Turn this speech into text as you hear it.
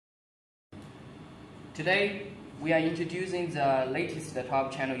Today, we are introducing the latest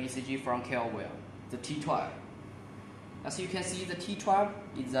 12-channel ECG from Carewell, the T12. As you can see, the T12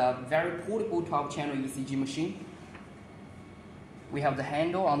 is a very portable 12-channel ECG machine. We have the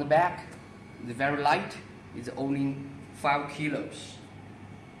handle on the back. It's very light. It's only 5 kilos.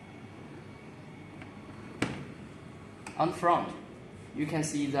 On the front, you can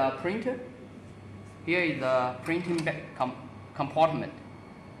see the printer. Here is the printing compartment.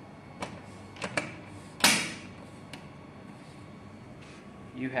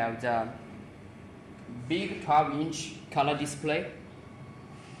 You have the big 12-inch color display.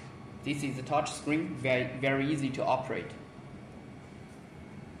 This is the touch screen, very easy to operate.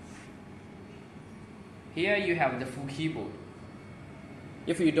 Here you have the full keyboard.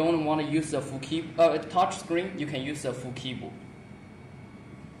 If you don't want to use the full touch screen, you can use the full keyboard.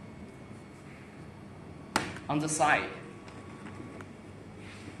 On the side,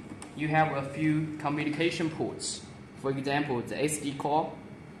 you have a few communication ports. For example, the SD card,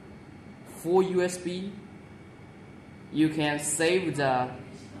 4 USB. You can save the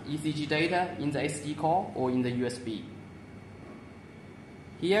ECG data in the SD card or in the USB.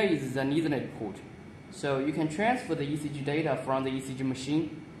 Here is the Ethernet port. So you can transfer the ECG data from the ECG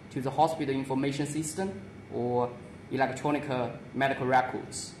machine to the hospital information system or electronic medical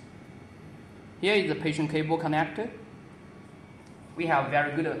records. Here is the patient cable connector. We have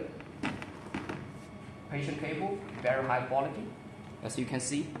very good patient cable, very high quality, as you can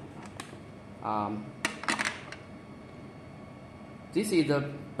see. This is the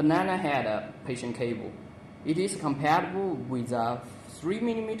banana head patient cable. It is compatible with 3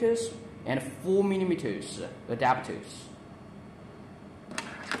 mm and 4 mm adapters.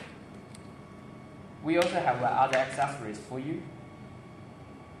 We also have other accessories for you.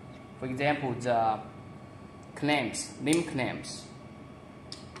 For example, the clamps, limb clamps.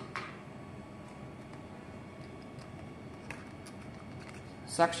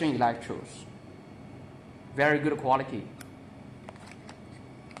 Suction electrodes. Very good quality.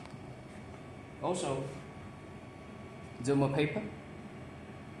 Also, Zoom paper.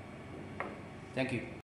 Thank you.